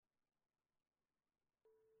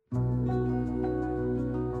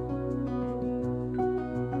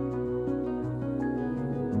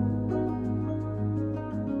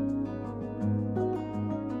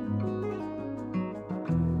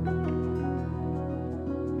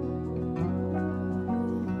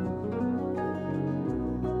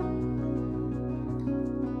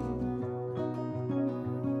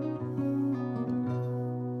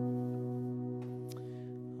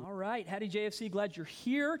Hattie JFC, glad you're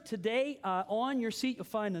here today. On your seat, you'll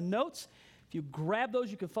find the notes. If you grab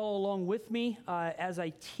those, you can follow along with me as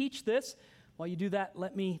I teach this. While you do that,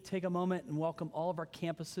 let me take a moment and welcome all of our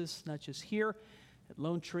campuses, not just here at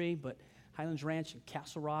Lone Tree, but Highlands Ranch and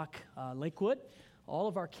Castle Rock, Lakewood. All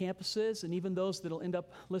of our campuses, and even those that will end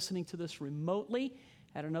up listening to this remotely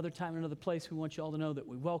at another time, another place, we want you all to know that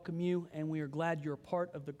we welcome you, and we are glad you're a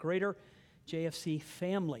part of the greater JFC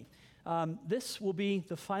family. This will be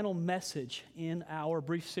the final message in our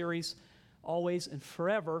brief series, Always and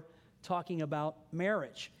Forever, talking about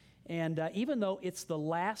marriage. And even though it's the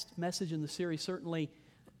last message in the series, certainly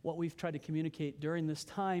what we've tried to communicate during this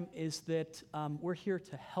time is that we're here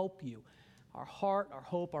to help you. Our heart, our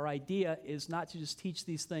hope, our idea is not to just teach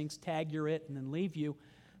these things, tag you're it, and then leave you,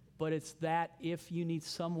 but it's that if you need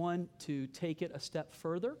someone to take it a step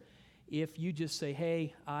further, if you just say,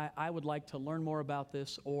 hey, I would like to learn more about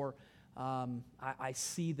this, or I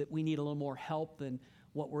see that we need a little more help than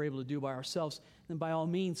what we're able to do by ourselves, then by all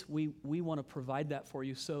means, we want to provide that for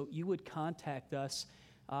you. So you would contact us.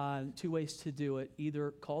 Two ways to do it.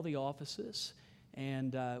 Either call the offices,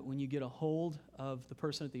 and when you get a hold of the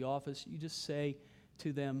person at the office, you just say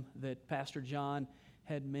to them that Pastor John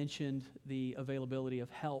had mentioned the availability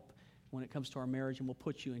of help when it comes to our marriage, and we'll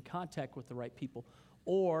put you in contact with the right people.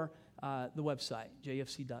 Or the website,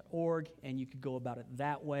 jfc.org, and you could go about it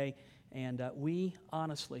that way. And we'd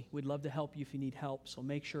love to help you if you need help, so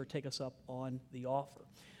make sure to take us up on the offer.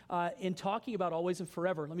 In talking about Always and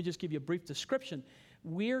Forever, let me just give you a brief description.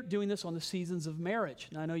 We're doing this on the seasons of marriage.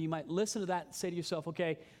 Now, I know you might listen to that and say to yourself,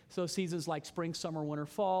 okay, so seasons like spring, summer, winter,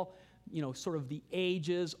 fall, sort of the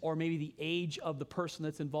ages, or maybe the age of the person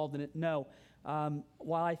that's involved in it. No.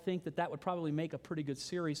 While I think that would probably make a pretty good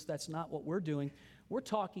series, that's not what we're doing. We're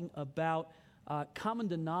talking about common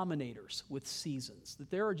denominators with seasons, that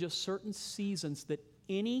there are just certain seasons that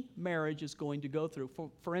any marriage is going to go through.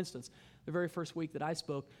 For instance, the very first week that I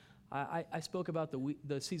spoke, I spoke about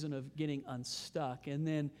the season of getting unstuck, and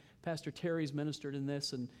then Pastor Terry's ministered in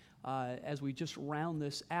this, and as we just round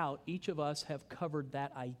this out, each of us have covered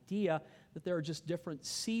that idea that there are just different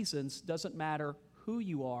seasons. Doesn't matter who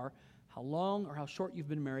you are, how long or how short you've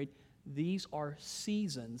been married, these are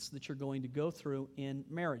seasons that you're going to go through in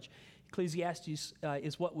marriage. Ecclesiastes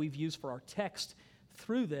is what we've used for our text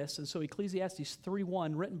through this, and so Ecclesiastes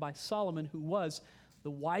 3:1, written by Solomon, who was the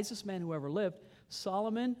wisest man who ever lived.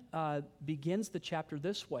 Solomon begins the chapter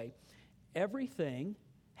this way: everything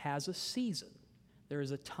has a season. There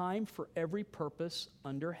is a time for every purpose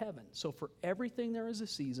under heaven. So for everything there is a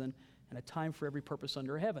season and a time for every purpose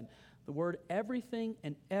under heaven. The word everything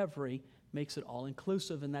and every makes it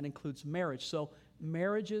all-inclusive, and that includes marriage. So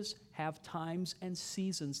marriages have times and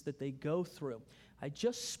seasons that they go through. I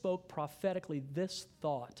just spoke prophetically this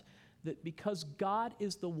thought, that because God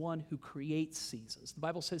is the one who creates seasons. The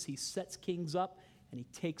Bible says he sets kings up and he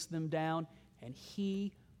takes them down, and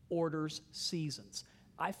he orders seasons.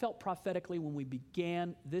 I felt prophetically when we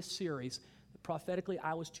began this series, that prophetically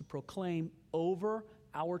I was to proclaim over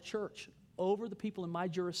our church, over the people in my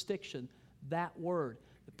jurisdiction, that word.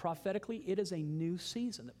 That prophetically, it is a new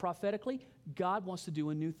season. That prophetically, God wants to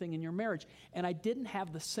do a new thing in your marriage. And I didn't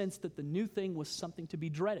have the sense that the new thing was something to be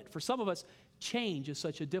dreaded. For some of us, change is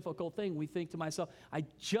such a difficult thing. We think to myself, I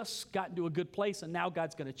just got into a good place and now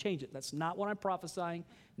God's going to change it. That's not what I'm prophesying,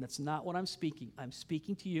 and that's not what I'm speaking. I'm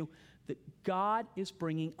speaking to you that God is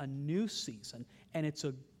bringing a new season, and it's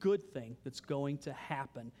a good thing that's going to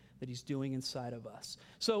happen that he's doing inside of us.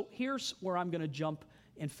 So here's where I'm going to jump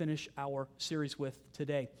and finish our series with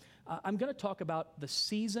today. I'm going to talk about the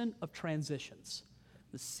season of transitions.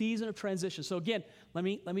 The season of transition. So again, let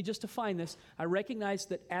me just define this. I recognize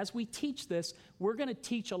that as we teach this, we're going to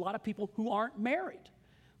teach a lot of people who aren't married.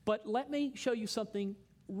 But let me show you something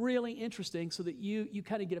really interesting so that you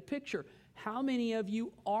kind of get a picture. How many of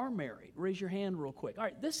you are married? Raise your hand real quick. All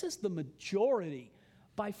right, this is the majority,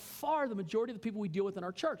 by far the majority of the people we deal with in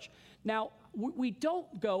our church. Now, we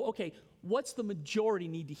don't go, okay, what's the majority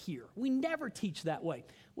need to hear? We never teach that way.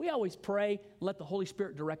 We always pray, let the Holy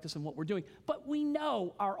Spirit direct us in what we're doing. But we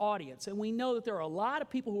know our audience, and we know that there are a lot of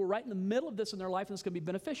people who are right in the middle of this in their life, and it's going to be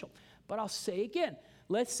beneficial. But I'll say again,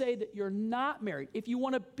 let's say that you're not married. If you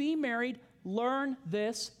want to be married, learn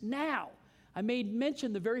this now. I made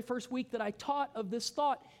mention the very first week that I taught of this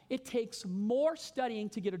thought. It takes more studying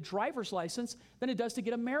to get a driver's license than it does to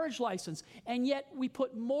get a marriage license. And yet we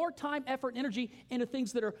put more time, effort, and energy into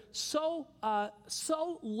things that are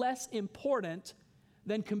so less important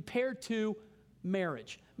than compared to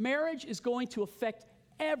marriage. Marriage is going to affect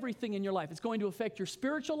everything in your life. It's going to affect your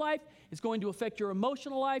spiritual life. It's going to affect your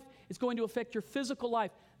emotional life. It's going to affect your physical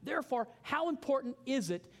life. Therefore, how important is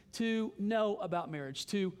it to know about marriage,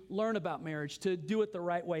 to learn about marriage, to do it the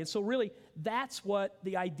right way? And so really, that's what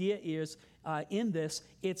the idea is in this.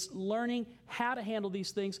 It's learning how to handle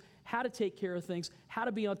these things, how to take care of things, how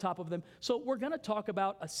to be on top of them. So we're going to talk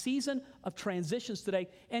about a season of transitions today.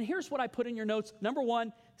 And here's what I put in your notes. Number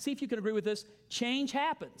one, see if you can agree with this. Change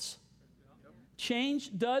happens.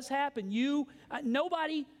 Change does happen. The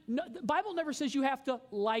Bible never says you have to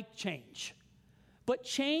like change. But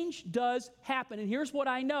change does happen. And here's what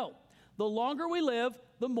I know. The longer we live,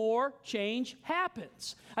 the more change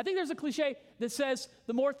happens. I think there's a cliche that says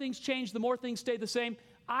the more things change, the more things stay the same.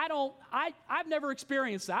 I've never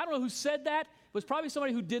experienced that. I don't know who said that. It was probably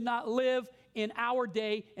somebody who did not live in our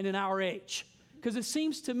day and in our age. Because it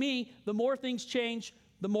seems to me the more things change,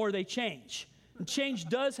 the more they change. And change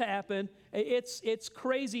does happen. It's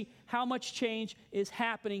crazy how much change is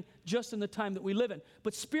happening just in the time that we live in.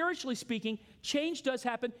 But spiritually speaking, change does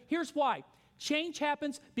happen. Here's why. Change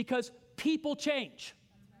happens because people change.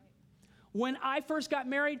 When I first got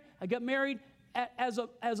married, I got married as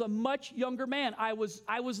a much younger man. I was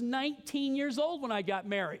 19 years old when I got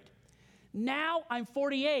married. Now I'm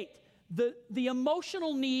 48. The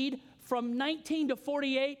emotional need from 19 to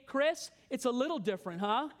 48, Chris, it's a little different,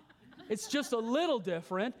 huh? It's just a little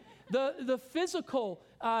different. The physical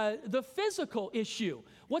issue.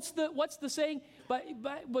 What's the saying? By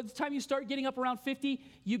the time you start getting up around 50,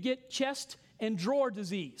 you get chest and drawer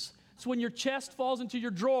disease. It's when your chest falls into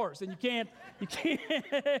your drawers and you can't.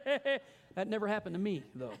 That never happened to me,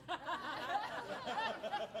 though.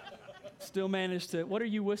 Still managed to. What are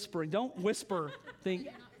you whispering? Don't whisper. Think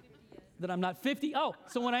that I'm not 50. Oh,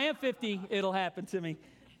 so when I am 50, it'll happen to me.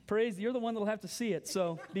 Praise, you're the one that'll have to see it,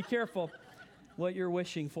 so be careful what you're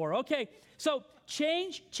wishing for. Okay, so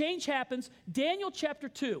change happens. Daniel chapter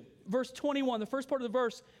 2, verse 21, the first part of the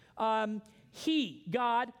verse,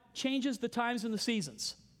 God, changes the times and the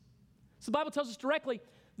seasons. So the Bible tells us directly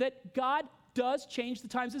that God does change the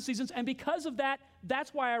times and seasons, and because of that,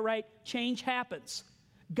 that's why I write, change happens.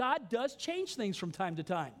 God does change things from time to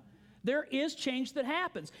time. There is change that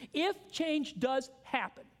happens. If change does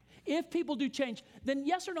happen, if people do change, then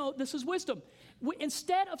yes or no, this is wisdom.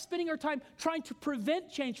 Instead of spending our time trying to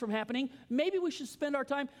prevent change from happening, maybe we should spend our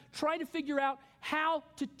time trying to figure out how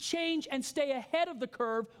to change and stay ahead of the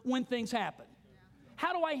curve when things happen.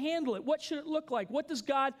 How do I handle it? What should it look like? What does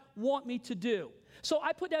God want me to do? So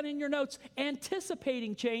I put down in your notes,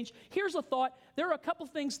 anticipating change. Here's a thought. There are a couple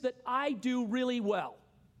things that I do really well.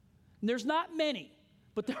 And there's not many.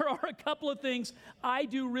 But there are a couple of things I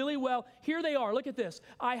do really well. Here they are. Look at this.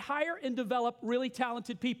 I hire and develop really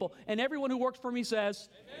talented people. And everyone who works for me says,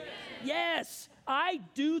 amen. Yes, I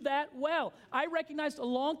do that well. I recognized a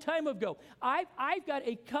long time ago, I've got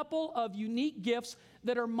a couple of unique gifts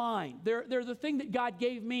that are mine. They're the thing that God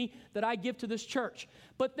gave me that I give to this church.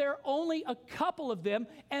 But there are only a couple of them,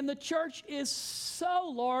 and the church is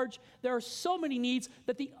so large, there are so many needs,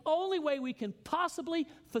 that the only way we can possibly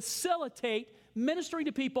facilitate ministering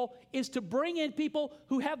to people is to bring in people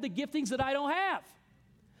who have the giftings that I don't have.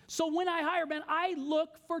 So when I hire, I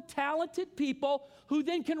look for talented people who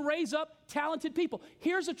then can raise up talented people.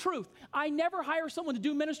 Here's the truth. I never hire someone to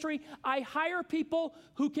do ministry. I hire people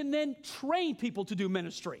who can then train people to do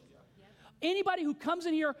ministry. Anybody who comes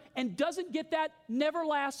in here and doesn't get that never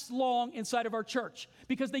lasts long inside of our church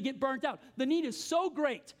because they get burnt out. The need is so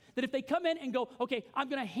great that if they come in and go, okay, I'm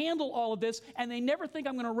going to handle all of this, and they never think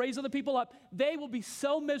I'm going to raise other people up, they will be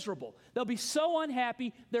so miserable. They'll be so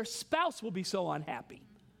unhappy. Their spouse will be so unhappy.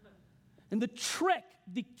 And the trick,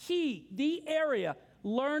 the key, the area,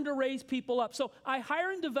 learn to raise people up. So I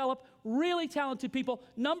hire and develop really talented people.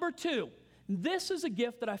 Number two, this is a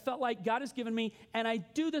gift that I felt like God has given me, and I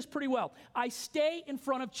do this pretty well. I stay in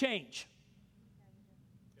front of change.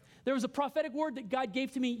 There was a prophetic word that God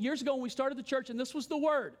gave to me years ago when we started the church, and this was the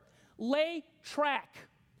word, lay track.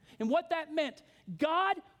 And what that meant,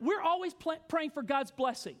 God, we're always praying for God's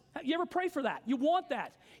blessing. You ever pray for that? You want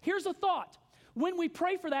that. Here's a thought. When we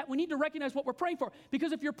pray for that, we need to recognize what we're praying for.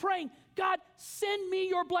 Because if you're praying, God, send me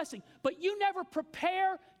your blessing, but you never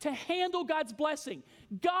prepare to handle God's blessing,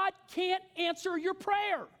 God can't answer your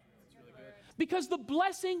prayer. Because the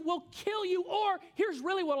blessing will kill you, or here's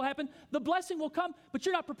really what will happen. The blessing will come, but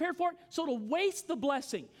you're not prepared for it, so it'll waste the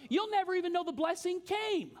blessing. You'll never even know the blessing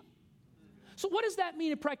came. So what does that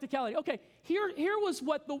mean in practicality? Okay, here was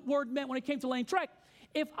what the word meant when it came to laying track.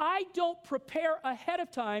 If I don't prepare ahead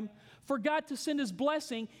of time for God to send his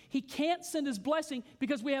blessing, he can't send his blessing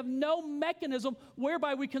because we have no mechanism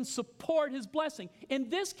whereby we can support his blessing. In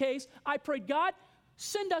this case, I prayed, God,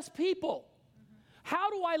 send us people. How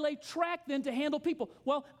do I lay track then to handle people?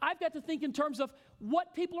 Well, I've got to think in terms of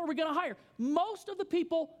what people are we going to hire? Most of the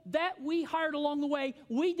people that we hired along the way,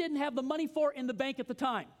 we didn't have the money for in the bank at the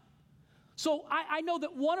time. So I know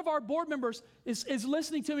that one of our board members is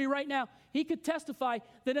listening to me right now. He could testify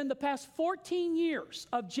that in the past 14 years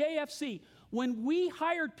of JFC, when we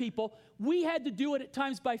hired people, we had to do it at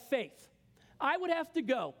times by faith. I would have to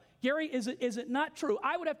go. Gary, is it not true?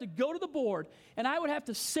 I would have to go to the board, and I would have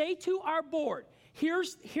to say to our board,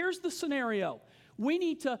 here's the scenario. We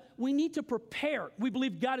need to prepare. We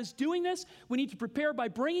believe God is doing this. We need to prepare by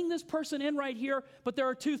bringing this person in right here, but there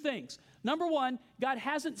are two things. Number one, God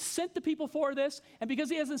hasn't sent the people for this, and because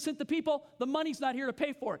he hasn't sent the people, the money's not here to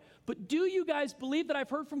pay for it. But do you guys believe that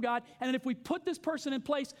I've heard from God, and that if we put this person in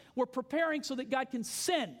place, we're preparing so that God can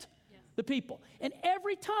send the people? And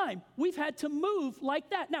every time we've had to move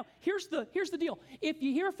like that. Now, here's the deal. If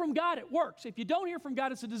you hear from God, it works. If you don't hear from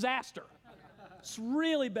God, it's a disaster. It's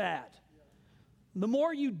really bad. The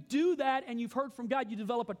more you do that and you've heard from God, you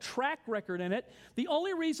develop a track record in it. The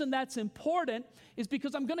only reason that's important is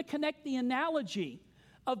because I'm going to connect the analogy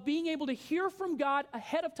of being able to hear from God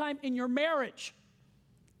ahead of time in your marriage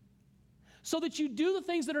so that you do the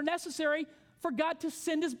things that are necessary for God to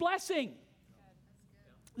send his blessing.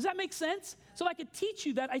 Does that make sense? So if I could teach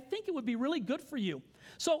you that, I think it would be really good for you.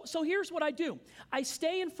 So here's what I do. I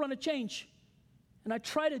stay in front of change, and I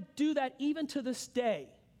try to do that even to this day.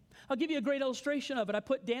 I'll give you a great illustration of it. I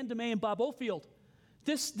put Dan DeMay and Bob Ofield.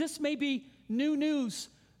 This may be new news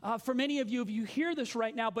for many of you if you hear this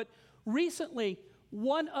right now, but recently,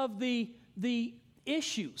 one of the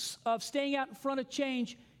issues of staying out in front of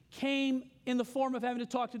change came in the form of having to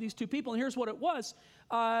talk to these two people, and here's what it was.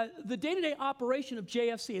 The day-to-day operation of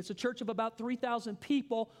JFC, it's a church of about 3,000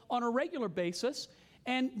 people on a regular basis,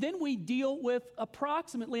 and then we deal with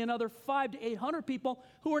approximately another 500 to 800 people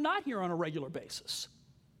who are not here on a regular basis.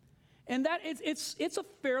 And that it's a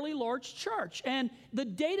fairly large church. And the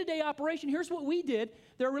day-to-day operation, here's what we did.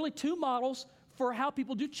 There are really two models for how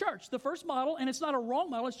people do church. The first model, and it's not a wrong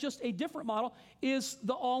model, it's just a different model, is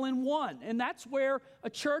the all-in-one. And that's where a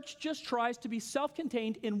church just tries to be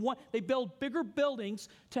self-contained in one. They build bigger buildings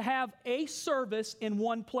to have a service in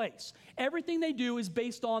one place. Everything they do is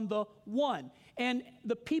based on the one. And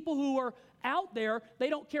the people who are out there, they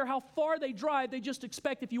don't care how far they drive. They just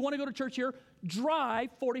expect, if you want to go to church here, drive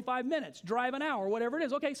 45 minutes, drive an hour, whatever it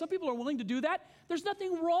is. Okay, some people are willing to do that. There's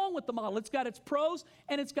nothing wrong with the model. It's got its pros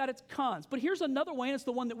and it's got its cons. But here's another way, and it's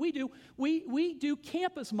the one that we do. We do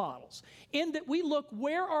campus models in that we look,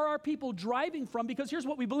 where are our people driving from? Because here's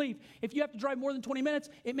what we believe. If you have to drive more than 20 minutes,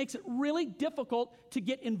 it makes it really difficult to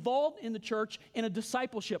get involved in the church in a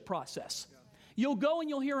discipleship process. You'll go and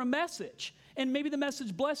you'll hear a message, and maybe the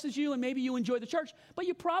message blesses you, and maybe you enjoy the church, but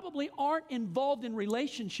you probably aren't involved in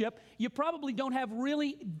relationship. You probably don't have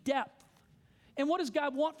really depth. And what does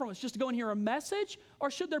God want from us? Just to go and hear a message? Or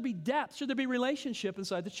should there be depth? Should there be relationship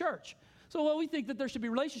inside the church? So, well, we think that there should be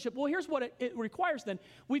relationship. Well, here's what it requires then.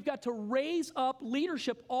 We've got to raise up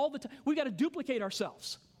leadership all the time. We've got to duplicate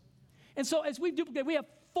ourselves. And so as we duplicate, we have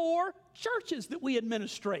 4 churches that we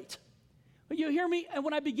administrate. You hear me? And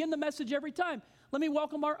when I begin the message every time, let me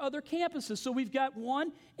welcome our other campuses. So we've got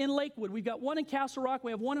one in Lakewood. We've got one in Castle Rock.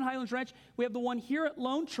 We have one in Highlands Ranch. We have the one here at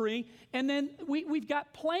Lone Tree. And then we've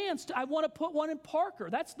got plans. I want to put one in Parker.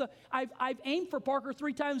 I've aimed for Parker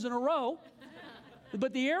 3 times in a row.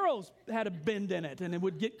 But the arrows had a bend in it, and it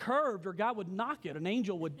would get curved, or God would knock it. An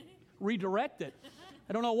angel would redirect it.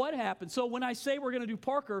 I don't know what happened. So when I say we're going to do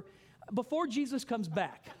Parker, before Jesus comes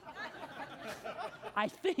back, I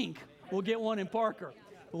think we'll get one in Parker.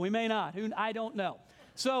 But we may not. I don't know.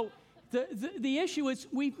 So the issue is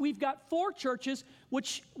we've got 4 churches,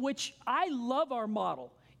 which I love our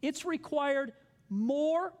model. It's required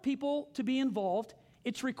more people to be involved.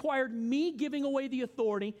 It's required me giving away the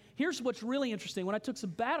authority. Here's what's really interesting. When I took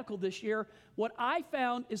sabbatical this year, what I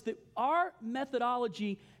found is that our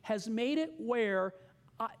methodology has made it where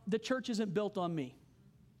the church isn't built on me.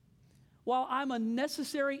 While I'm a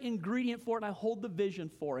necessary ingredient for it and I hold the vision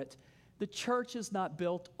for it, the church is not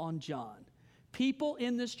built on John. People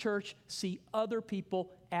in this church see other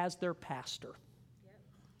people as their pastor. Yep.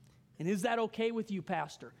 And is that okay with you,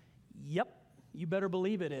 pastor? Yep, you better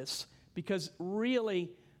believe it is. Because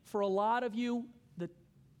really, for a lot of you,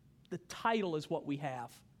 the title is what we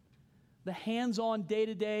have. The hands-on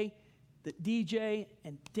day-to-day that DJ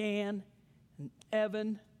and Dan and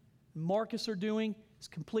Evan and Marcus are doing is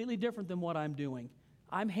completely different than what I'm doing.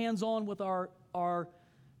 I'm hands-on with our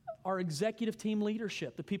executive team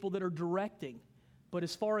leadership, the people that are directing. But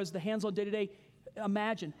as far as the hands-on day-to-day,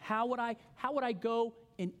 imagine, how would I go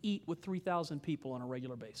and eat with 3,000 people on a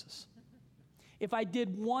regular basis? If I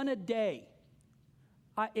did one a day,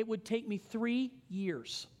 it would take me 3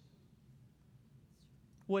 years,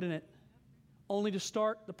 wouldn't it? Only to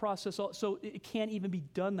start the process. So it can't even be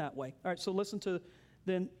done that way. All right, so listen to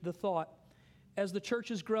then the thought. As the church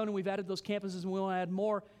has grown and we've added those campuses and we want to add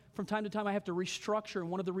more, from time to time I have to restructure. And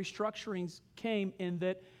one of the restructurings came in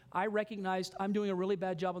that I recognized I'm doing a really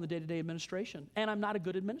bad job on the day-to-day administration, and I'm not a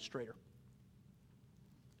good administrator.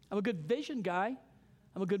 I'm a good vision guy.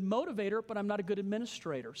 I'm a good motivator, but I'm not a good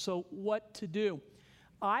administrator. So what to do?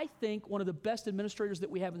 I think one of the best administrators that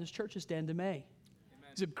we have in this church is Dan DeMay.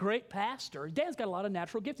 He's a great pastor. Dan's got a lot of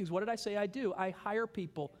natural giftings. What did I say I do? I hire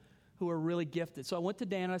people who are really gifted. So I went to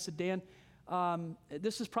Dan and I said, Dan,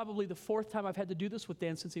 this is probably the 4th time I've had to do this with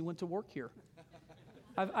Dan since he went to work here.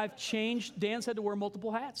 I've changed. Dan's had to wear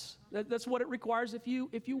multiple hats. That's what it requires if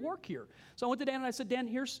you work here. So I went to Dan and I said, Dan,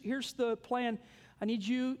 here's the plan. I need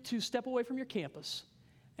you to step away from your campus,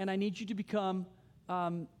 and I need you to become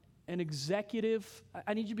an executive.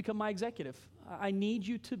 I need you to become my executive. I need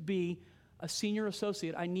you to be a senior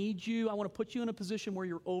associate. I want to put you in a position where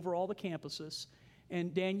you're over all the campuses,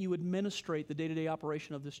 and Dan, you administrate the day-to-day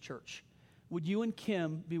operation of this church. Would you and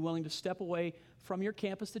Kim be willing to step away from your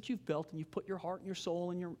campus that you've built and you've put your heart and your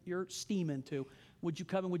soul and your steam into? Would you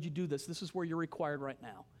come and would you do this? This is where you're required right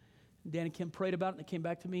now. And Dan and Kim prayed about it, and they came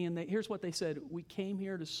back to me, and here's what they said. We came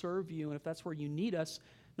here to serve you, and if that's where you need us,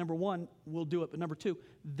 number one, we'll do it. But number two,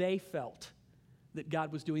 they felt that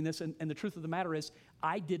God was doing this, and the truth of the matter is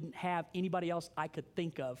I didn't have anybody else I could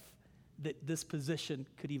think of that this position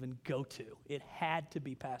could even go to. It had to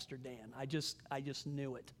be Pastor Dan. I just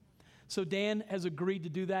knew it. So Dan has agreed to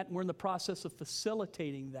do that, and we're in the process of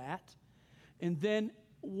facilitating that. And then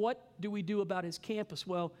what do we do about his campus?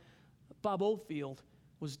 Well, Bob Oldfield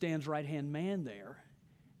was Dan's right-hand man there,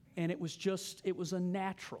 and it was a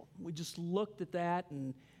natural. We just looked at that,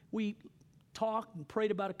 and we talked and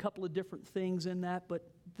prayed about a couple of different things in that,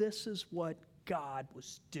 but this is what God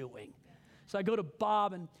was doing. So I go to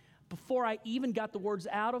Bob, and before I even got the words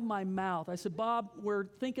out of my mouth, I said, Bob, we're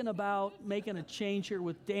thinking about making a change here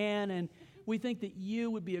with Dan, and we think that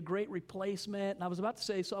you would be a great replacement. And I was about to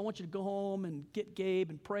say, so I want you to go home and get Gabe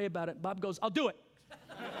and pray about it. Bob goes, I'll do it.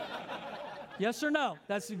 Yes or no?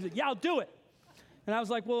 Yeah, I'll do it. And I was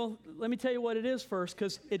like, well, let me tell you what it is first,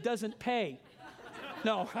 because it doesn't pay.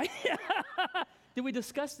 No. Did we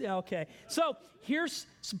discuss that? Okay. So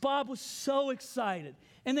Bob was so excited.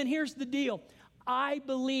 And then here's the deal. I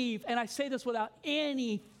believe, and I say this without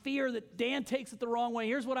any fear that Dan takes it the wrong way.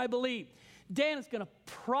 Here's what I believe. Dan is going to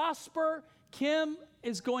prosper. Kim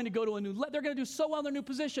is going to go to they're going to do so well in their new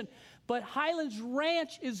position. But Highlands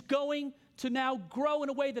Ranch is going to now grow in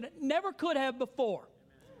a way that it never could have before.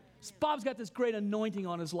 So Bob's got this great anointing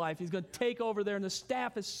on his life. He's going to take over there, and the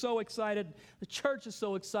staff is so excited. The church is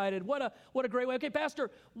so excited. What a great way. Okay, Pastor,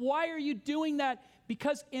 why are you doing that?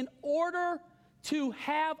 Because in order to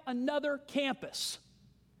have another campus,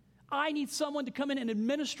 I need someone to come in and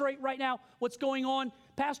administrate right now what's going on.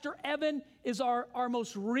 Pastor Evan is our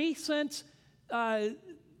most recent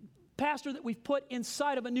pastor that we've put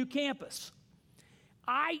inside of a new campus.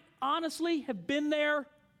 I honestly have been there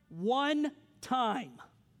one time.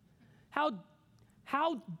 How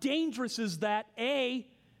dangerous is that, A,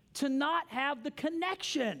 to not have the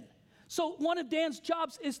connection? So one of Dan's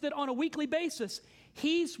jobs is that on a weekly basis,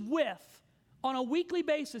 he spends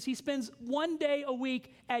 1 day a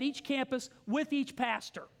week at each campus with each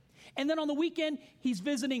pastor. And then on the weekend, he's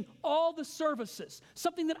visiting all the services,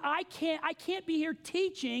 something that I can't be here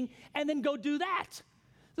teaching and then go do that.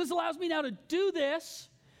 This allows me now to do this,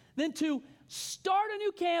 then to start a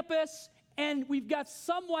new campus, and we've got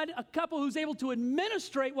a couple who's able to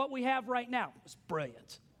administrate what we have right now. It's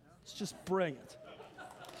brilliant. It's just brilliant.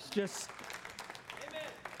 It's just, amen.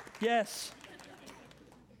 Yes.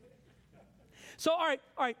 So, all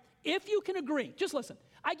right, if you can agree, just listen.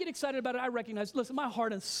 I get excited about it. I recognize, listen, my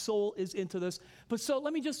heart and soul is into this. But so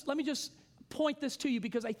let me just point this to you,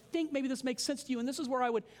 because I think maybe this makes sense to you, and this is where I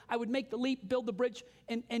would make the leap, build the bridge,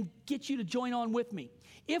 and get you to join on with me.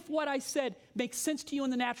 If what I said makes sense to you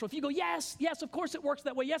in the natural, if you go, yes, of course it works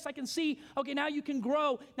that way. Yes, I can see. Okay, now you can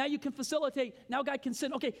grow. Now you can facilitate. Now God can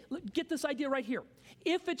send. Okay, get this idea right here.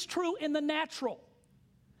 If it's true in the natural,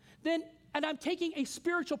 then, and I'm taking a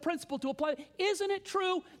spiritual principle to apply it, isn't it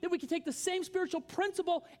true that we can take the same spiritual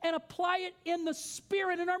principle and apply it in the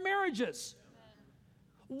spirit in our marriages?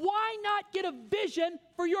 Why not get a vision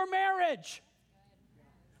for your marriage?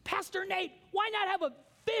 Pastor Nate, why not have a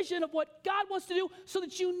vision of what God wants to do so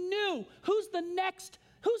that you knew who's the next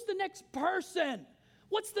person?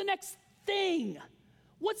 What's the next thing?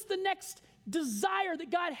 What's the next desire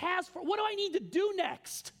that God has for? What do I need to do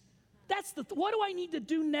next? What do I need to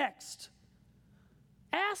do next?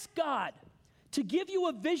 Ask God to give you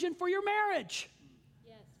a vision for your marriage.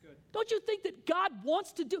 Yes. Good. Don't you think that God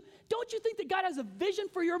wants to do, don't you think that God has a vision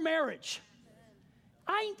for your marriage?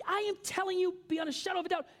 I am telling you, beyond a shadow of a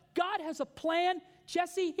doubt, God has a plan.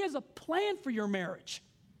 Jesse, He has a plan for your marriage.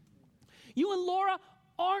 You and Laura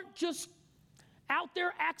aren't just out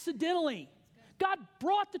there accidentally. God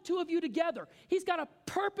brought the two of you together. He's got a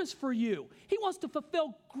purpose for you. He wants to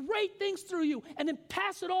fulfill great things through you and then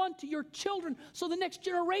pass it on to your children so the next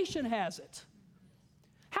generation has it.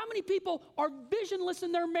 How many people are visionless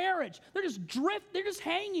in their marriage? They're just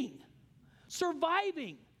hanging,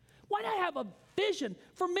 surviving. Why not have a vision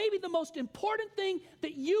for maybe the most important thing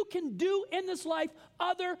that you can do in this life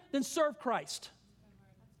other than serve Christ?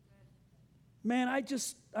 Man, I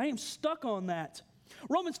am stuck on that.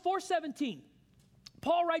 Romans 4:17.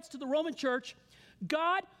 Paul writes to the Roman church,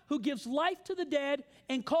 God who gives life to the dead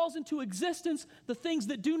and calls into existence the things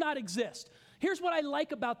that do not exist. Here's what I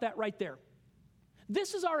like about that right there.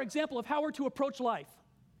 This is our example of how we're to approach life.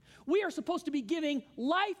 We are supposed to be giving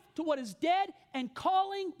life to what is dead and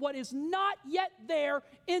calling what is not yet there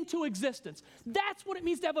into existence. That's what it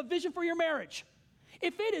means to have a vision for your marriage.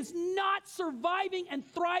 If it is not surviving and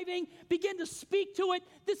thriving, begin to speak to it.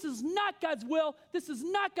 This is not God's will. This is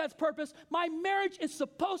not God's purpose. My marriage is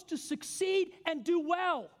supposed to succeed and do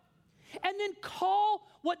well. And then call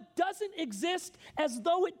what doesn't exist as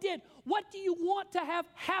though it did. What do you want to have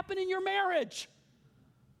happen in your marriage?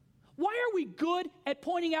 Why are we good at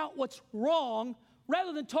pointing out what's wrong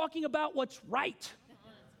rather than talking about what's right?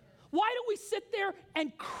 Why do we sit there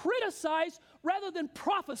and criticize rather than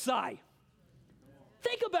prophesy?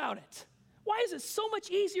 Think about it. Why is it so much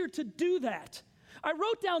easier to do that? I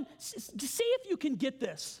wrote down, see if you can get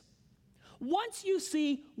this. Once you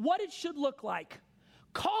see what it should look like,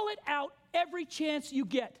 call it out every chance you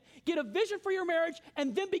get. Get a vision for your marriage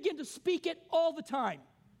and then begin to speak it all the time.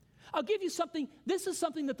 I'll give you something. This is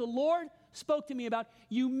something that the Lord spoke to me about.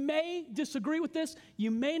 You may disagree with this. You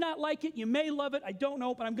may not like it. You may love it. I don't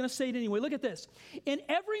know, but I'm going to say it anyway. Look at this. In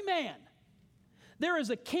every man, there is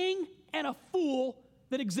a king and a fool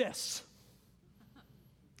that exists.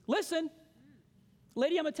 Listen,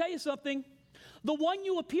 lady, I'm going to tell you something. The one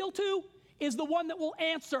you appeal to is the one that will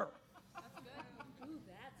answer. That's good. Ooh,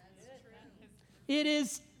 that's good. It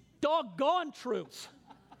is doggone truth.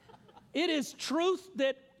 It is truth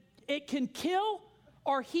that it can kill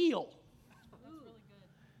or heal. That's really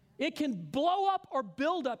good. It can blow up or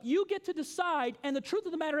build up. You get to decide, and the truth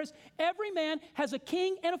of the matter is, every man has a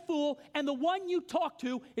king and a fool, and the one you talk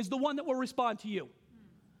to is the one that will respond to you.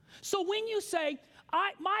 So when you say,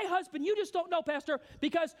 my husband, you just don't know, Pastor,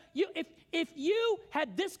 because if you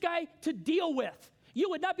had this guy to deal with, you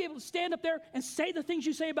would not be able to stand up there and say the things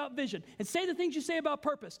you say about vision and say the things you say about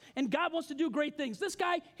purpose. And God wants to do great things. This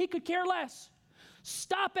guy, he could care less.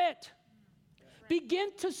 Stop it. Begin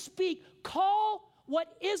to speak. Call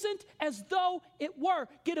what isn't as though it were.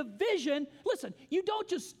 Get a vision. Listen, you don't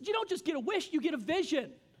just get a wish, you get a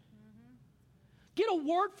vision. Get a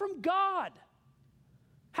word from God.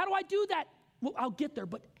 How do I do that? Well, I'll get there,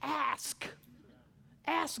 but ask.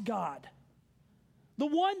 Ask God. The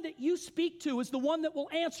one that you speak to is the one that will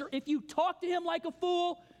answer. If you talk to him like a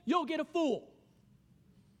fool, you'll get a fool.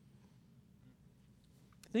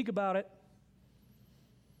 Think about it.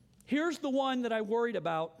 Here's the one that I worried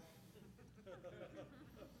about.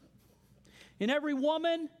 In every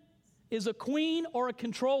woman is a queen or a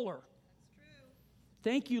controller. That's true.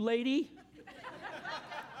 Thank you, lady.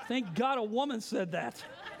 Thank God a woman said that.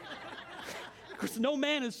 Of course, no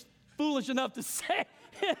man is foolish enough to say.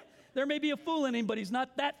 There may be a fool in him, but he's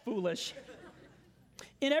not that foolish.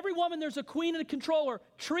 In every woman, there's a queen and a controller.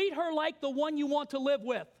 Treat her like the one you want to live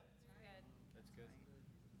with. That's good.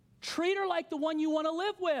 Treat her like the one you want to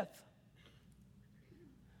live with.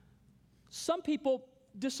 Some people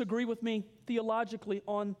disagree with me theologically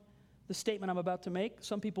on the statement I'm about to make.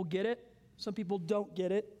 Some people get it. Some people don't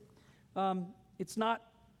get it. It's not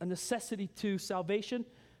a necessity to salvation,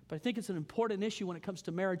 but I think it's an important issue when it comes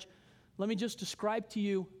to marriage. Let me just describe to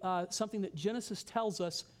you something that Genesis tells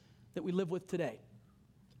us that we live with today.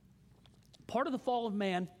 Part of the fall of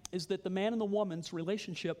man is that the man and the woman's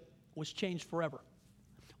relationship was changed forever.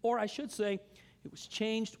 Or I should say, it was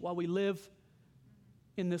changed while we live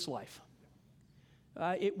in this life.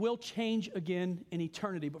 It will change again in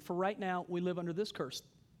eternity, but for right now, we live under this curse.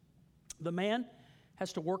 The man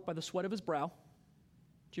has to work by the sweat of his brow.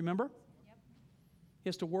 Do you remember? Yep. He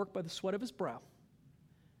has to work by the sweat of his brow.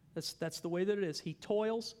 That's the way that it is. He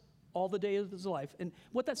toils all the days of his life. And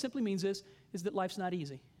what that simply means is that life's not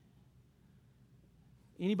easy.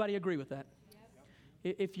 Anybody agree with that? Yep.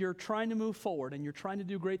 If you're trying to move forward and you're trying to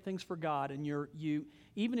do great things for God, and you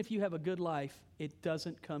even if you have a good life, it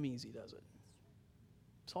doesn't come easy, does it?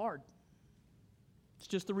 It's hard. It's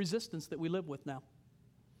just the resistance that we live with now.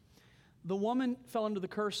 The woman fell under the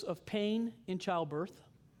curse of pain in childbirth.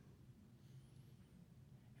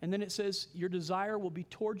 And then it says, your desire will be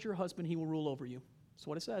towards your husband, he will rule over you. That's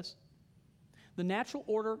what it says. The natural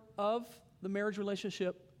order of the marriage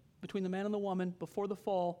relationship between the man and the woman before the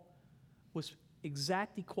fall was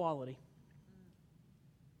exact equality.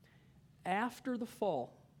 After the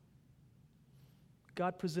fall,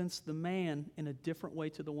 God presents the man in a different way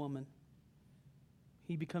to the woman.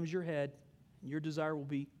 He becomes your head, and your desire will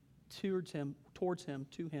be towards him,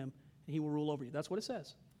 to him, and he will rule over you. That's what it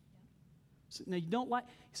says. So, now, you don't like, you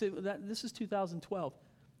say, this is 2012.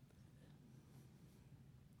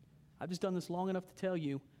 I've just done this long enough to tell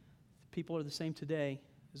you people are the same today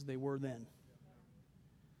as they were then.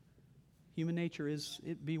 Human nature is,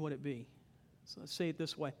 it be what it be. So let's say it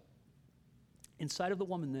this way. Inside of the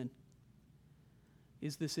woman, then,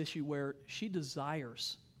 is this issue where she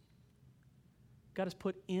desires. God has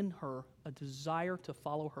put in her a desire to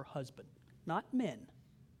follow her husband. Not men,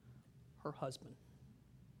 her husband.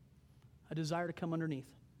 A desire to come underneath.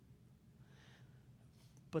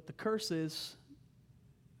 But the curse is,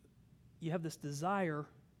 you have this desire,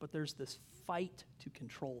 but there's this fight to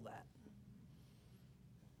control that.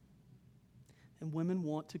 And women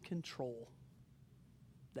want to control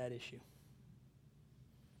that issue.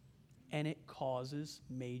 And it causes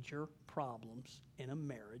major problems in a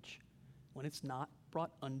marriage when it's not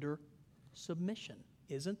brought under submission.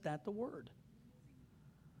 Isn't that the word?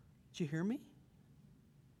 Did you hear me?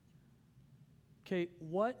 Okay,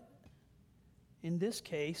 what, in this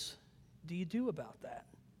case, do you do about that?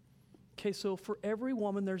 Okay, so for every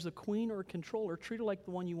woman, there's a queen or a controller. Treat her like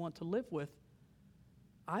the one you want to live with.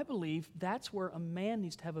 I believe that's where a man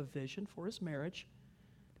needs to have a vision for his marriage.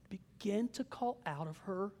 Begin to call out of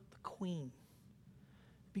her the queen.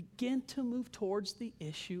 Begin to move towards the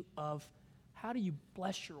issue of how do you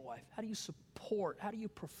bless your wife? How do you support? How do you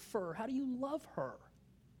prefer? How do you love her?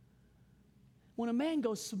 When a man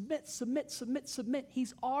goes submit, submit, submit, submit,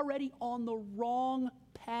 he's already on the wrong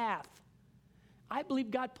path. I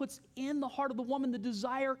believe God puts in the heart of the woman the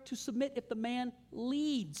desire to submit if the man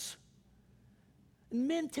leads. And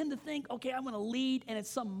men tend to think, okay, I'm going to lead, and it's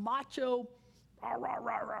some macho, rah, rah,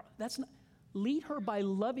 rah, rah. That's not. Lead her by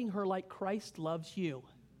loving her like Christ loves you.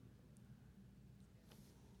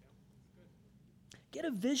 Get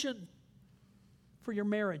a vision for your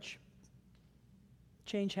marriage.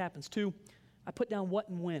 Change happens. 2, I put down what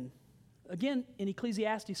and when. Again, in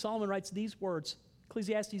Ecclesiastes, Solomon writes these words,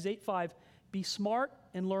 Ecclesiastes 8:5, be smart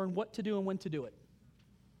and learn what to do and when to do it.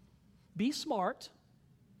 Be smart,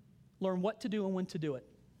 learn what to do and when to do it.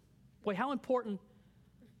 Boy, how important,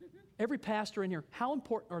 every pastor in here, how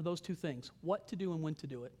important are those two things? What to do and when to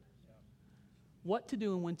do it. What to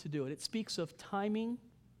do and when to do it. It speaks of timing.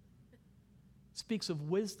 It speaks of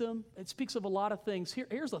wisdom. It speaks of a lot of things.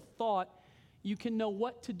 Here's a thought. You can know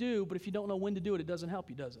what to do, but if you don't know when to do it, it doesn't help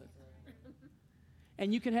you, does it?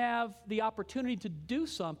 And you can have the opportunity to do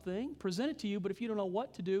something, present it to you, but if you don't know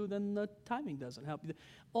what to do, then the timing doesn't help you.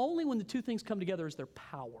 Only when the two things come together is there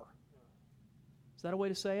power. Is that a way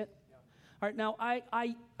to say it? Yeah. All right, now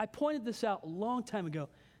I pointed this out a long time ago.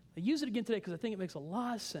 I use it again today because I think it makes a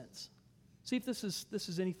lot of sense. See if this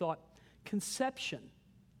is any thought. Conception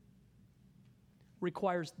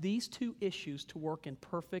requires these two issues to work in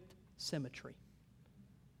perfect symmetry.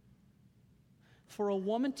 For a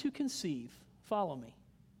woman to conceive, follow me,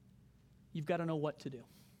 you've got to know what to do.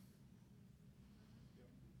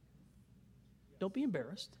 Don't be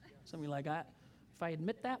embarrassed. Some of you are like, if I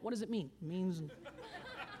admit that, what does it mean? It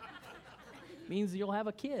means you'll have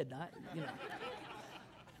a kid.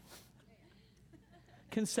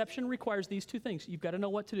 Conception requires these two things. You've got to know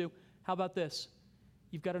what to do. How about this?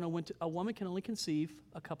 You've got to know when a woman can only conceive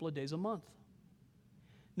a couple of days a month.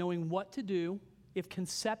 Knowing what to do if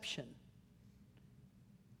conception,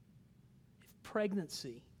 if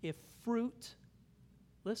pregnancy, if fruit,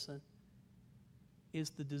 listen, is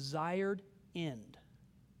the desired end.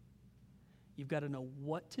 You've got to know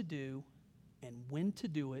what to do and when to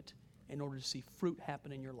do it in order to see fruit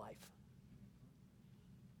happen in your life.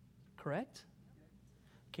 Correct?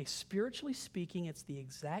 Okay, spiritually speaking, it's the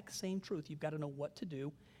exact same truth. You've got to know what to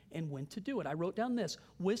do and when to do it. I wrote down this.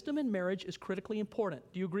 Wisdom in marriage is critically important.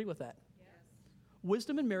 Do you agree with that? Yes.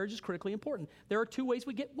 Wisdom in marriage is critically important. There are two ways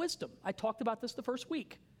we get wisdom. I talked about this the first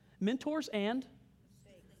week. Mentors and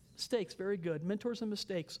mistakes. Very good. Mentors and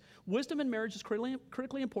mistakes. Wisdom in marriage is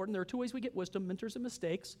critically important. There are two ways we get wisdom, mentors and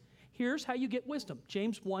mistakes. Here's how you get wisdom.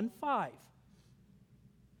 James 1:5.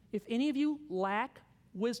 If any of you lack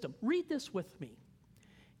wisdom, read this with me.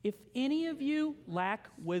 If any of you lack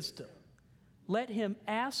wisdom, let him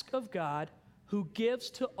ask of God, who gives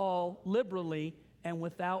to all liberally and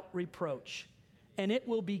without reproach, and it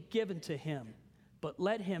will be given to him. But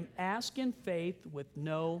let him ask in faith with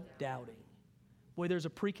no doubting. Boy, there's a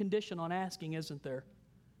precondition on asking, isn't there?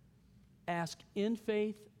 Ask in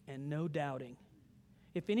faith and no doubting.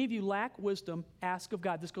 If any of you lack wisdom, ask of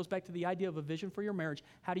God. This goes back to the idea of a vision for your marriage.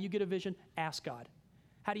 How do you get a vision? Ask God.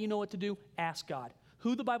 How do you know what to do? Ask God.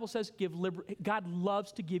 Who the Bible says God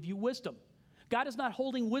loves to give you wisdom. God is not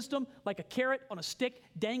holding wisdom like a carrot on a stick,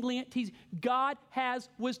 dangling it, teasing. God has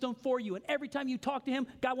wisdom for you. And every time you talk to him,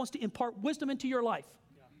 God wants to impart wisdom into your life.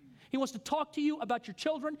 He wants to talk to you about your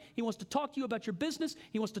children. He wants to talk to you about your business.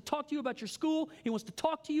 He wants to talk to you about your school. He wants to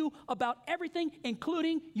talk to you about everything,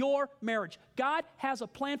 including your marriage. God has a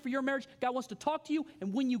plan for your marriage. God wants to talk to you.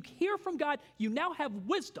 And when you hear from God, you now have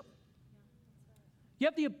wisdom. You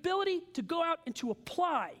have the ability to go out and to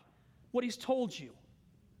apply what he's told you.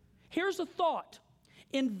 Here's a thought.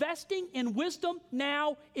 Investing in wisdom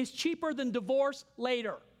now is cheaper than divorce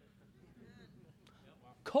later.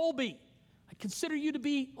 Colby, I consider you to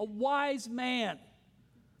be a wise man.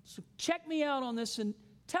 So check me out on this and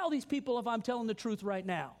tell these people if I'm telling the truth right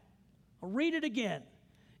now. I'll read it again.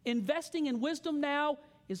 Investing in wisdom now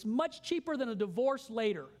is much cheaper than a divorce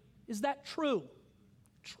later. Is that true?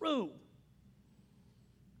 True.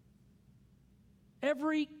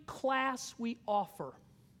 Every class we offer,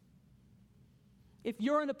 if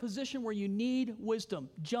you're in a position where you need wisdom,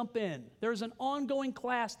 jump in. There's an ongoing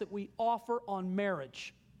class that we offer on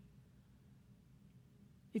marriage.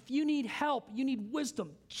 If you need help, you need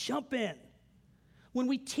wisdom, jump in. When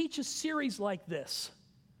we teach a series like this,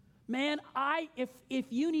 man, if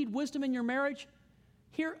you need wisdom in your marriage,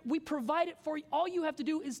 here, we provide it for you. All you have to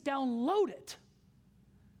do is download it.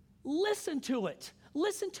 Listen to it.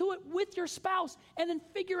 Listen to it with your spouse, and then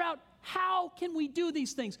figure out how can we do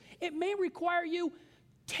these things. It may require you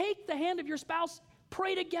take the hand of your spouse,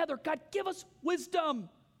 pray together. God, give us wisdom.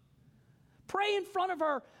 Pray in front of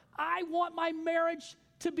her. I want my marriage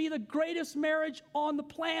to be the greatest marriage on the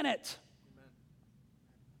planet. Amen.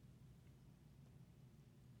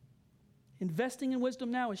 Investing in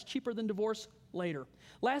wisdom now is cheaper than divorce later.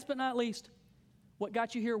 Last but not least, what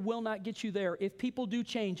got you here will not get you there. If people do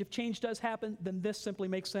change, if change does happen, then this simply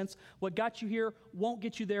makes sense. What got you here won't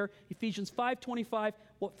get you there. Ephesians 5:25,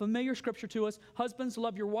 what familiar scripture to us. Husbands,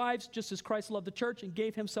 love your wives just as Christ loved the church and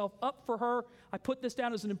gave himself up for her. I put this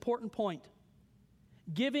down as an important point.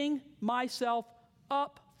 Giving myself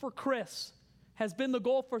up for Chris has been the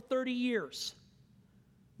goal for 30 years.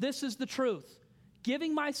 This is the truth.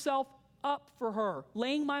 Giving myself up for her,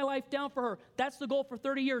 laying my life down for her, that's the goal for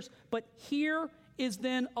 30 years. But here is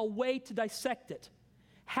then a way to dissect it.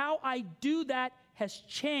 How I do that has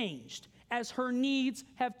changed as her needs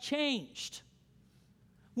have changed.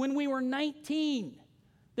 When we were 19,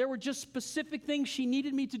 there were just specific things she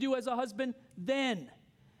needed me to do as a husband then.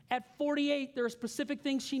 At 48, there are specific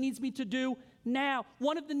things she needs me to do now.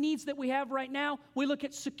 One of the needs that we have right now, we look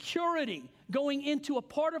at security going into a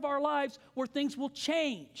part of our lives where things will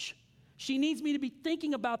change. She needs me to be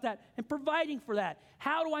thinking about that and providing for that.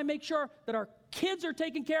 How do I make sure that our kids are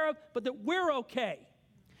taken care of, but that we're okay?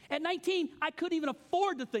 At 19, I couldn't even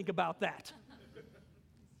afford to think about that.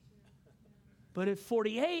 But at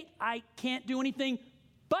 48, I can't do anything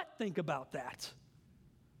but think about that.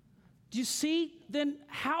 Do you see then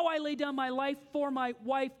how I lay down my life for my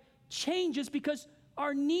wife changes because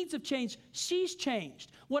our needs have changed. She's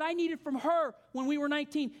changed. What I needed from her when we were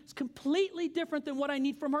 19 is completely different than what I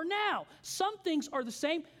need from her now. Some things are the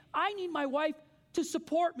same. I need my wife to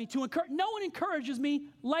support me, to encourage. No one encourages me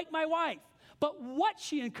like my wife. But what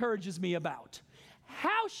she encourages me about,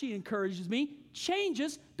 how she encourages me,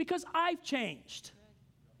 changes because I've changed.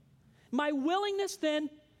 My willingness then,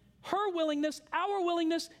 her willingness, our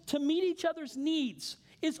willingness to meet each other's needs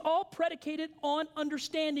is all predicated on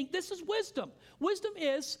understanding. This is wisdom. Wisdom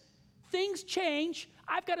is things change.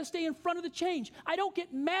 I've got to stay in front of the change. I don't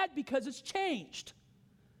get mad because it's changed.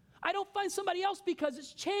 I don't find somebody else because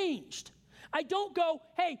it's changed. I don't go,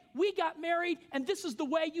 hey, we got married and this is the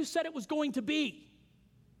way you said it was going to be.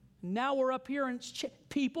 Now we're up here and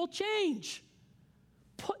people change.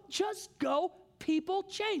 Just go, people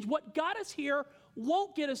change. What got us here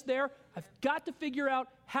won't get us there. I've got to figure out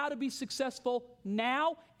how to be successful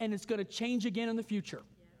now, and it's going to change again in the future.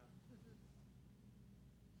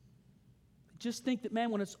 Just think that,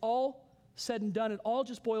 man, when it's all said and done, it all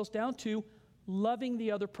just boils down to loving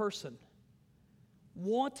the other person,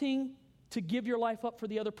 wanting to give your life up for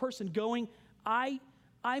the other person, going, I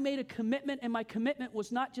I made a commitment, and my commitment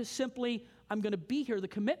was not just simply, I'm going to be here. The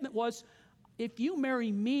commitment was, if you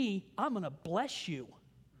marry me, I'm going to bless you.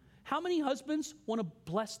 How many husbands want to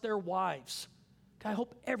bless their wives? I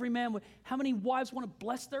hope every man would. How many wives want to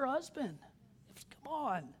bless their husband? Come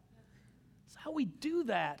on. That's how we do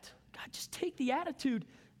that. God, just take the attitude.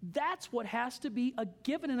 That's what has to be a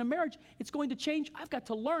given in a marriage. It's going to change. I've got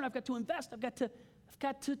to learn. I've got to invest. I've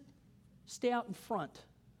got to stay out in front.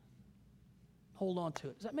 Hold on to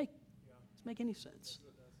it. Does that make any sense?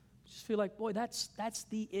 I just feel like, boy, that's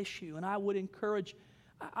the issue. And I would encourage,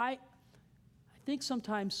 I think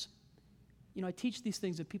sometimes, I teach these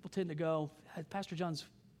things and people tend to go, Pastor John's,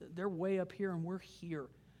 they're way up here and we're here.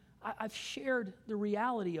 I've shared the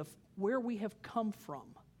reality of where we have come from.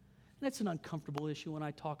 And it's an uncomfortable issue when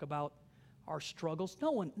I talk about our struggles.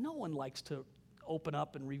 No one likes to open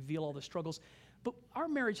up and reveal all the struggles. But our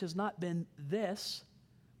marriage has not been this.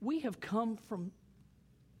 We have come from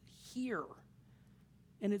here.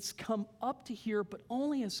 And it's come up to here, but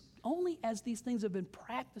only as these things have been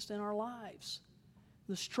practiced in our lives.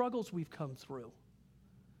 The struggles we've come through.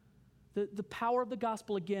 The power of the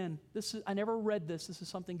gospel, again, I never read this. This is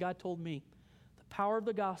something God told me. The power of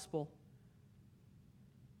the gospel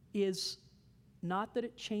is not that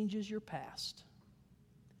it changes your past,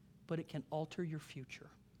 but it can alter your future.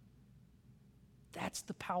 That's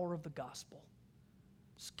the power of the gospel.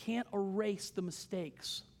 Just can't erase the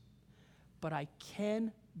mistakes, but I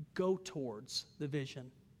can go towards the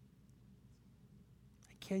vision.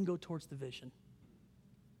 I can go towards the vision.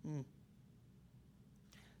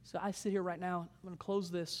 So I sit here right now. I'm going to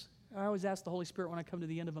close this. I always ask the Holy Spirit when I come to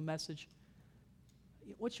the end of a message,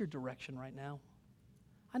 what's your direction right now?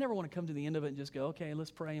 I never want to come to the end of it and just go, okay, let's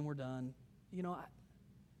pray and we're done.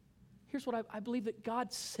 Here's what I believe, that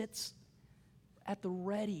God sits at the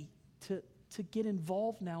ready to get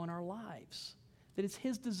involved now in our lives. That it's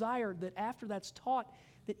His desire that after that's taught,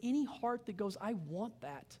 that any heart that goes, I want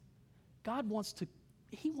that, God wants to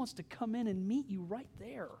come in and meet you right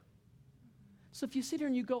there. So if you sit here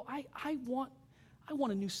and you go, I want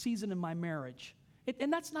a new season in my marriage.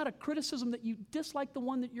 And that's not a criticism that you dislike the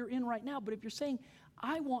one that you're in right now, but if you're saying,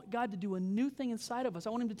 I want God to do a new thing inside of us, I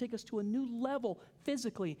want Him to take us to a new level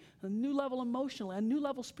physically, a new level emotionally, a new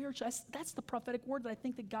level spiritually, that's the prophetic word that I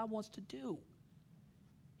think that God wants to do.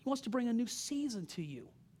 He wants to bring a new season to you.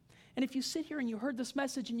 And if you sit here and you heard this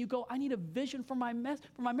message and you go, I need a vision for my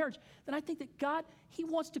marriage, then I think that God, He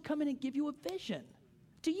wants to come in and give you a vision.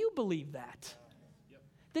 Do you believe that? Yep.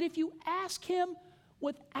 That if you ask Him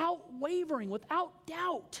without wavering, without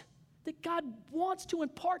doubt, that God wants to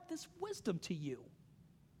impart this wisdom to you.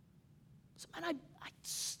 So, man,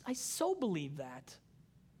 I so believe that.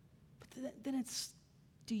 But then it's,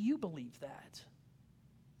 do you believe that?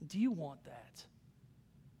 Do you want that?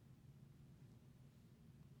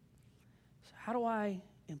 So how do I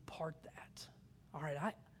impart that? All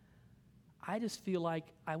right, I just feel like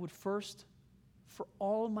I would first, for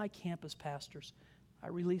all of my campus pastors, I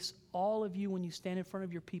release all of you when you stand in front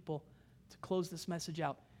of your people to close this message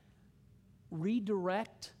out.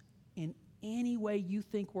 Redirect in any way you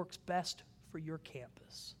think works best for your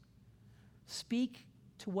campus. Speak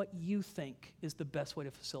to what you think is the best way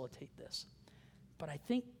to facilitate this. But I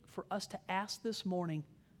think for us to ask this morning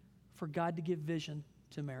for God to give vision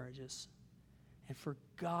to marriages and for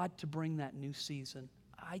God to bring that new season,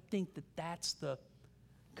 I think that that's the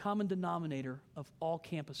common denominator of all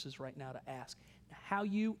campuses right now to ask. How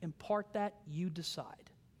you impart that, you decide.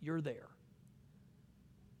 You're there.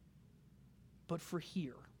 But for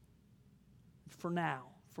here, for now,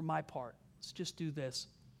 for my part, let's just do this.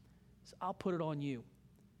 So I'll put it on you.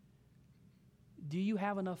 Do you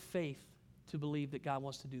have enough faith to believe that God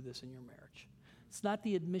wants to do this in your marriage? It's not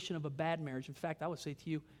the admission of a bad marriage. In fact, I would say to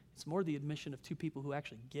you, it's more the admission of two people who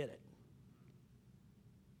actually get it.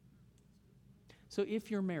 So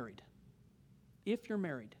if you're married,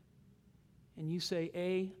 and you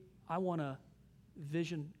say, I want a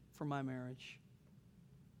vision for my marriage,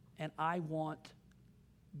 and I want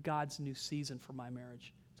God's new season for my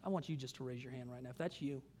marriage, so I want you just to raise your hand right now, if that's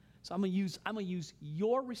you. So I'm going to use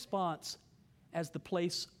your response as the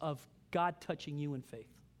place of God touching you in faith.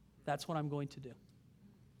 That's what I'm going to do.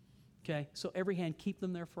 Okay, so every hand, keep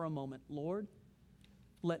them there for a moment. Lord,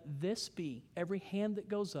 let this be, every hand that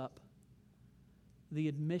goes up, the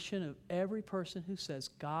admission of every person who says,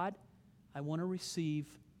 God, I want to receive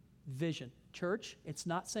vision. Church, it's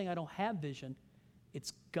not saying I don't have vision.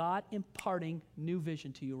 It's God imparting new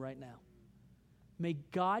vision to you right now. May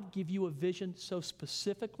God give you a vision so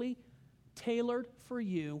specifically tailored for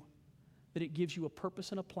you that it gives you a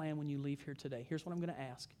purpose and a plan when you leave here today. Here's what I'm going to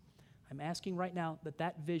ask. I'm asking right now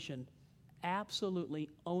that vision, absolutely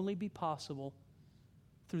only be possible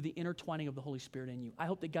through the intertwining of the Holy Spirit in you. I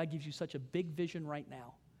hope that God gives you such a big vision right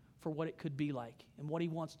now for what it could be like and what he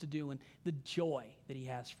wants to do and the joy that he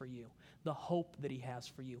has for you, the hope that he has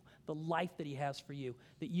for you, the life that he has for you,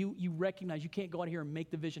 that you recognize you can't go out here and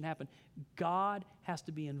make the vision happen. God has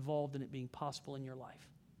to be involved in it being possible in your life.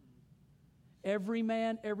 Every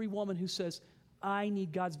man, every woman who says, I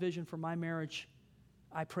need God's vision for my marriage,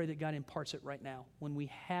 I pray that God imparts it right now. When we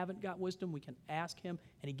haven't got wisdom, we can ask him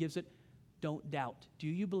and he gives it. Don't doubt. Do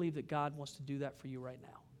you believe that God wants to do that for you right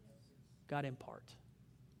now? God, impart.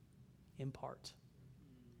 Impart.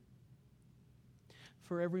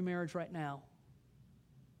 For every marriage right now,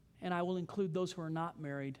 and I will include those who are not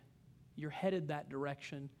married, you're headed that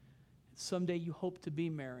direction. Someday you hope to be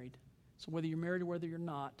married. So whether you're married or whether you're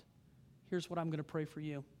not, here's what I'm going to pray for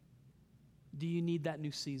you. Do you need that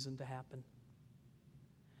new season to happen?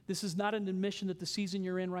 This is not an admission that the season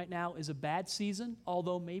you're in right now is a bad season,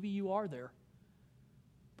 although maybe you are there.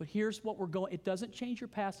 But here's what we're going. It doesn't change your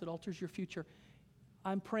past, it alters your future.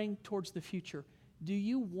 I'm praying towards the future. Do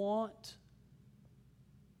you want,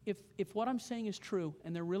 if what I'm saying is true,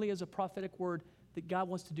 and there really is a prophetic word that God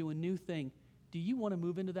wants to do a new thing, do you want to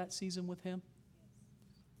move into that season with him?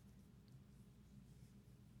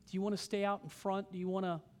 Do you want to stay out in front? Do you want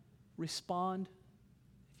to respond?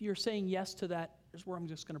 If you're saying yes to that, here's where I'm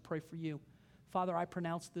just going to pray for you. Father, I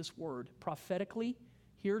pronounce this word prophetically.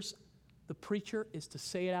 Here's the preacher is to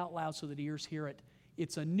say it out loud so that ears hear it.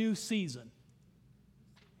 It's a new season.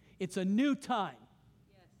 It's a new time.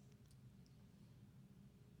 Yes.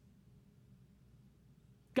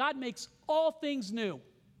 God makes all things new.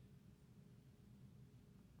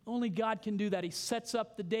 Only God can do that. He sets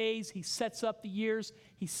up the days. He sets up the years.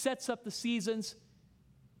 He sets up the seasons.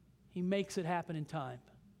 He makes it happen in time.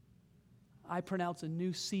 I pronounce a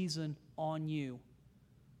new season on you,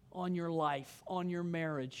 on your life, on your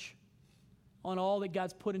marriage, on all that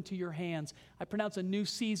God's put into your hands. I pronounce a new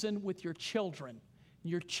season with your children,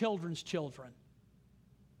 your children's children.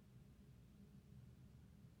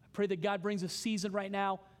 I pray that God brings a season right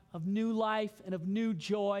now of new life and of new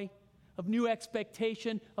joy, of new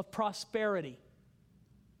expectation, of prosperity.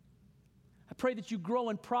 I pray that you grow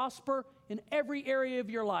and prosper in every area of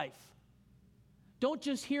your life. Don't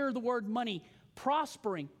just hear the word money.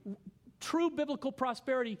 Prospering, true biblical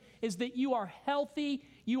prosperity is that you are healthy,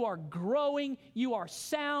 you are growing, you are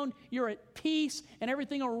sound, you're at peace, and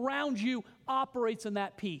everything around you operates in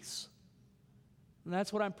that peace. And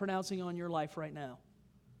that's what I'm pronouncing on your life right now.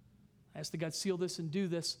 I ask that God seal this and do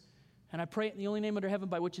this, and I pray it in the only name under heaven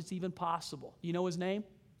by which it's even possible. You know his name?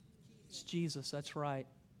 It's Jesus, that's right.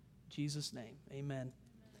 Jesus' name, amen.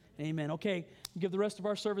 Amen. Okay, give the rest of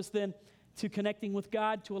our service then to connecting with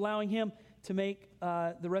God, to allowing him to make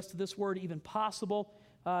the rest of this word even possible.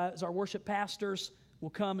 As our worship pastors will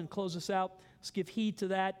come and close us out, let's give heed to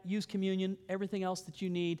that, use communion, everything else that you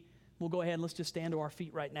need. We'll go ahead and let's just stand to our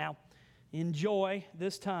feet right now. Enjoy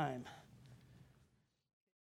this time.